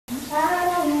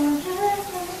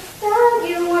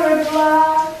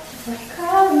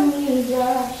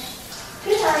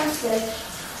Hello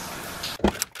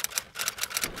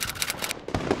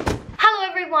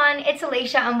everyone, it's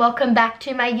Alicia and welcome back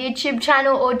to my YouTube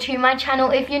channel, or to my channel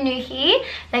if you're new here.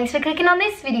 Thanks for clicking on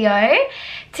this video.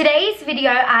 Today's video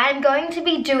I'm going to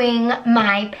be doing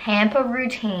my pamper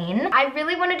routine. I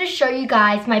really wanted to show you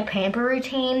guys my pamper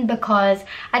routine because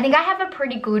I think I have a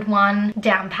pretty good one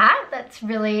down pat that's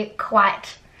really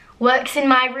quite works in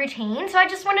my routine. So I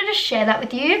just wanted to share that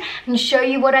with you and show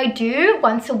you what I do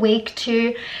once a week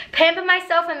to pamper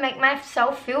myself and make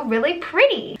myself feel really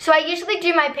pretty. So I usually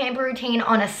do my pamper routine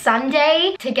on a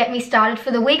Sunday to get me started for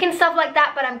the week and stuff like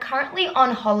that, but I'm currently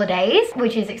on holidays,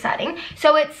 which is exciting.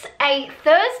 So it's a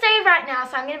Thursday right now,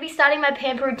 so I'm gonna be starting my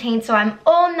pamper routine so I'm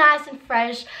all nice and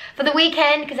fresh for the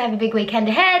weekend because I have a big weekend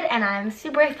ahead and I'm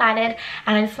super excited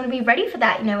and I just wanna be ready for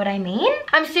that, you know what I mean?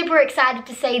 I'm super excited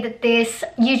to say that this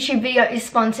YouTube video is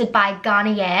sponsored by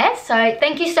Garnier. So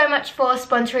thank you so much for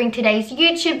sponsoring today's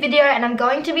YouTube video, and I'm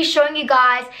going to be showing you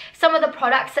guys some of the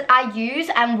products that I use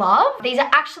and love. These are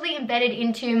actually embedded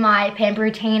into my pamper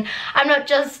routine. I'm not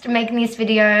just making this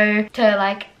video to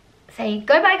like say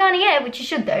go buy Garnier, which you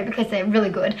should though because they're really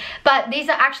good, but these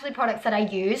are actually products that I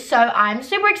use, so I'm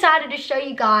super excited to show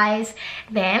you guys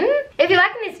them. If you're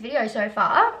liking this video so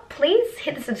far, please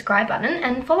hit the subscribe button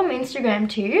and follow my Instagram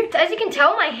too. So as you can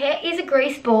tell, my hair is a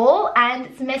grease ball and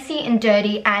it's messy and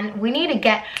dirty and we need to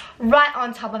get right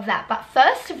on top of that. But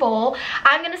first of all,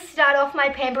 I'm gonna start off my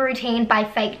pamper routine by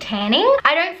fake tanning.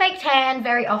 I don't fake tan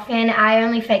very often. I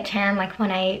only fake tan like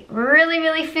when I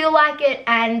really feel like it,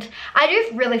 and I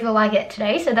do really feel like it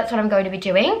today, so that's what I'm going to be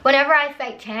doing. Whenever I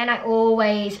fake tan, I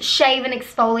always shave and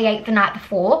exfoliate the night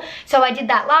before. So I did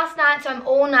that last night, so I'm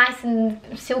all nice and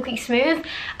silky smooth.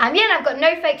 Yeah, and I've got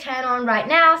no fake tan on right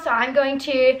now, so I'm going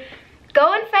to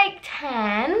go and fake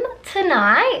tan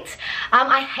tonight.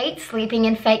 I hate sleeping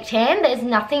in fake tan. There's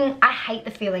nothing, I hate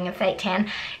the feeling of fake tan.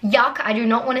 Yuck, I do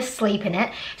not want to sleep in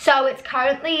it. So it's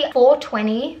currently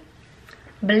 4:20.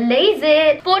 Blaze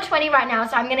it. 4:20 right now,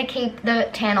 so I'm gonna keep the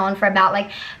tan on for about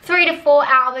like 3 to 4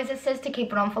 hours. It says to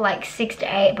keep it on for like 6 to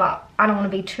 8, but I don't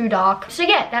want to be too dark. So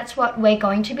yeah, that's what we're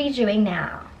going to be doing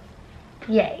now.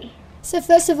 Yay. So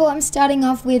first of all, I'm starting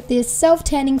off with this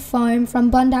self-tanning foam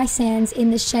from Bondi Sands in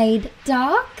the shade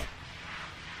Dark.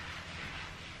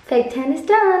 Fake tan is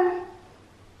done.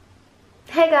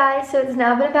 Hey guys, so it's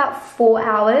now been about 4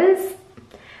 hours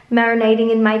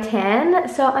marinating in my tan,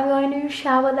 so I'm going to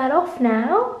shower that off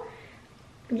now.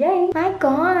 Yay. My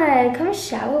god, come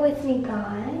shower with me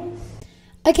guys.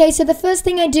 Okay, so the first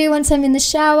thing I do once I'm in the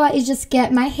shower is just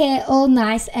get my hair all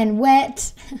nice and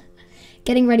wet.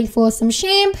 Getting ready for some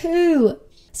shampoo.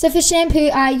 So for shampoo,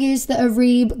 I use the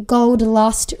Aribe Gold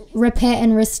Lust Repair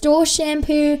and Restore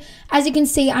shampoo. As you can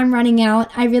see, I'm running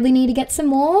out. I really need to get some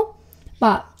more,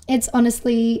 but it's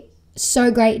honestly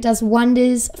so great. It does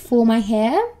wonders for my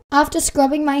hair. After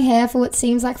scrubbing my hair for what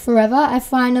seems like forever, I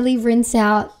finally rinse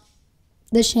out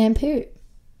the shampoo.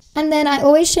 And then I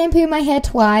always shampoo my hair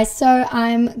twice, so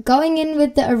I'm going in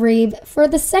with the Aribe for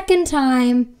the second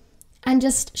time and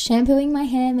just shampooing my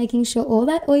hair, making sure all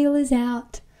that oil is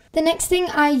out. The next thing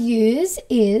I use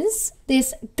is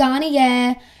this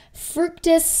Garnier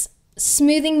Fructus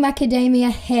Smoothing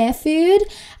Macadamia Hair Food.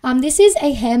 This is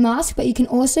a hair mask, but you can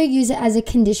also use it as a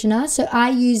conditioner. So I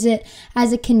use it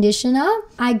as a conditioner.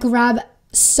 I grab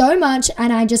so much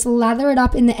and I just lather it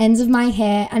up in the ends of my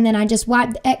hair, and then I just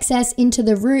wipe the excess into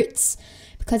the roots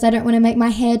because I don't want to make my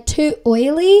hair too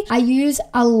oily. I use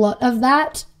a lot of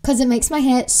that because it makes my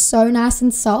hair so nice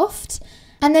and soft.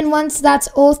 And then once that's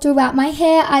all throughout my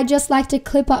hair, I just like to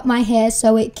clip up my hair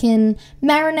so it can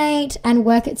marinate and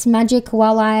work its magic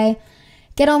while I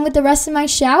get on with the rest of my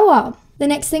shower. The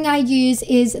next thing I use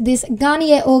is this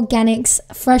Garnier Organics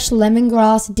Fresh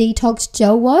Lemongrass Detox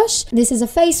Gel Wash. This is a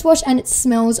face wash and it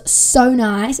smells so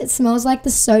nice. It smells like the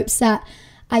soaps that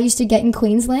I used to get in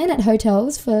Queensland at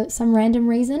hotels for some random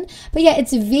reason. But yeah,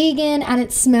 it's vegan and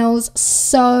it smells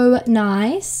so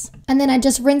nice. And then I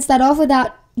just rinse that off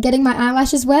without getting my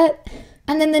eyelashes wet.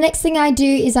 And then the next thing I do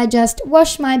is I just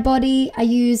wash my body. I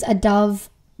use a Dove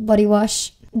body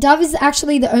wash. Dove is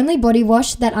actually the only body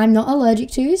wash that I'm not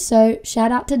allergic to, so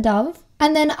shout out to Dove.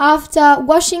 And then after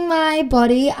washing my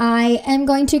body, I am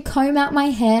going to comb out my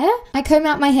hair. I comb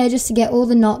out my hair just to get all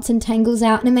the knots and tangles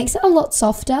out, and it makes it a lot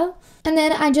softer. And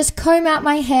then I just comb out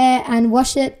my hair and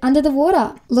wash it under the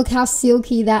water. Look how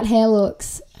silky that hair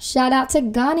looks. Shout out to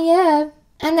Garnier.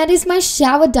 And that is my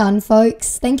shower done,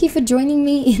 folks. Thank you for joining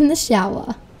me in the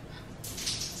shower.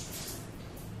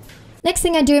 Next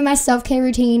thing I do in my self-care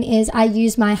routine is I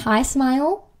use my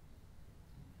Hismile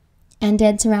and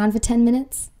dance around for 10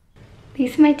 minutes.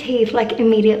 These are my teeth like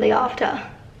immediately after.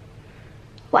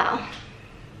 Wow.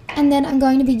 And then I'm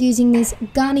going to be using this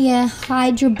Garnier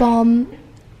Hydro Bomb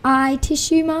eye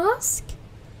tissue mask.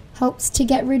 Helps to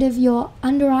get rid of your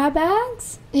under eye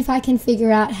bags. If I can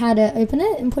figure out how to open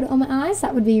it and put it on my eyes,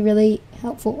 that would be really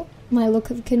helpful. My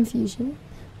look of confusion.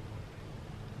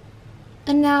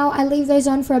 And now I leave those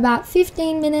on for about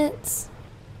 15 minutes.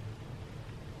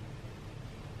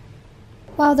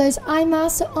 While those eye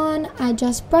masks are on, I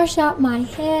just brush out my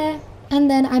hair. And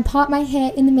then I part my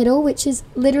hair in the middle, which is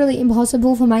literally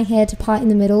impossible for my hair to part in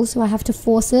the middle, so I have to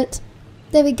force it.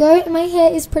 There we go, my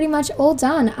hair is pretty much all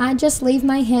done. I just leave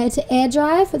my hair to air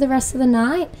dry for the rest of the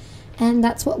night, and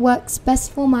that's what works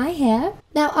best for my hair.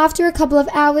 Now after a couple of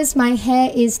hours, my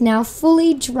hair is now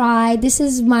fully dry. This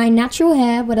is my natural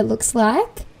hair, what it looks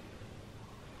like.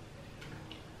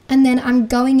 And then I'm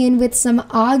going in with some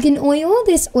argan oil,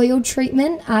 this oil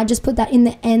treatment. I just put that in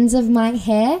the ends of my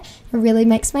hair. It really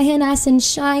makes my hair nice and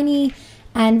shiny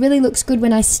and really looks good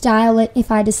when I style it if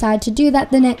I decide to do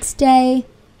that the next day.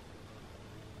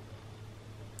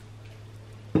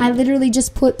 I literally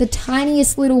just put the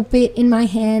tiniest little bit in my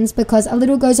hands because a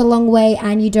little goes a long way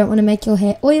and you don't want to make your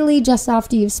hair oily just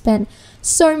after you've spent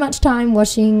so much time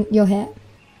washing your hair.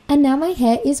 And now my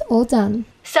hair is all done.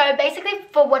 So basically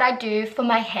for what I do for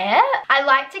my hair, I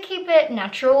like to keep it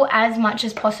natural as much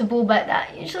as possible, but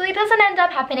that usually doesn't end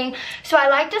up happening. So I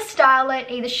like to style it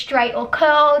either straight or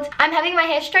curled. I'm having my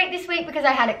hair straight this week because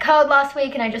I had it curled last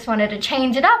week and I just wanted to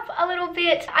change it up a little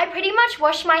bit. I pretty much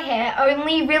wash my hair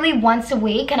only really once a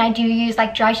week, and I do use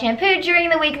like dry shampoo during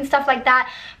the week and stuff like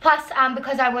that. Plus,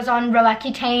 because I was on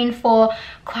Roaccutane for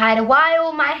quite a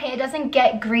while, my hair doesn't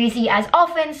get greasy as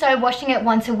often, so washing it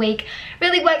once a week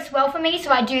really works well for me.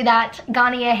 So I do that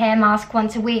Garnier hair mask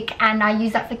once a week, and I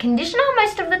use that for conditioner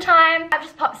most of the time. I've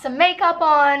just popped some makeup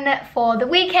on for the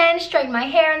weekend, straightened my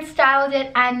hair and styled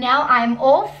it, and now I'm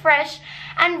all fresh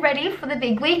and ready for the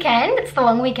big weekend. It's the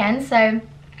long weekend, so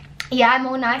yeah, I'm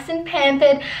all nice and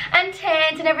pampered and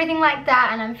tanned and everything like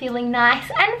that, and I'm feeling nice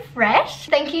and fresh.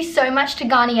 Thank you so much to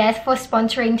Garnier for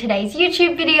sponsoring today's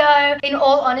YouTube video. In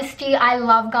all honesty, I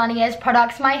love Garnier's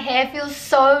products. My hair feels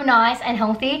so nice and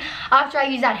healthy after I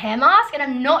use that hair mask, and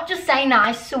I'm not just saying that,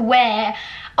 I swear.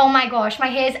 Oh my gosh, my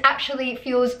hair actually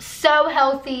feels so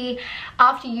healthy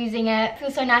after using it. It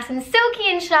feels so nice and silky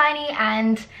and shiny,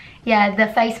 and yeah,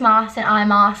 the face masks and eye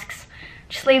masks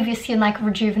just leave your skin like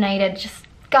rejuvenated. Just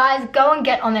guys, go and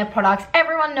get on their products.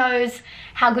 Everyone knows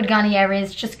how good Garnier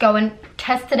is. Just go and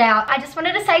test it out. I just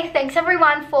wanted to say thanks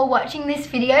everyone for watching this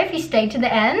video if you stayed to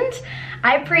the end.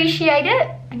 I appreciate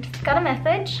it. I just got a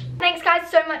message. Thanks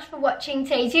guys so much for watching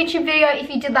today's YouTube video. If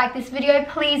you did like this video,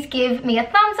 please give me a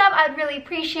thumbs up. I'd really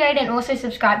appreciate it, and also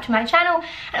subscribe to my channel.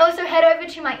 And also head over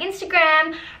to my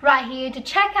Instagram right here to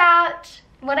check out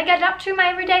what I get up to in my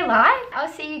everyday life. I'll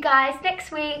see you guys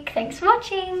next week. Thanks for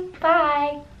watching.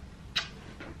 Bye.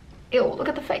 Ew, look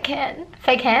at the fake hand.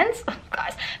 Fake hands? Oh,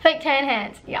 guys, fake tan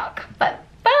hands. Yuck. But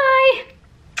bye.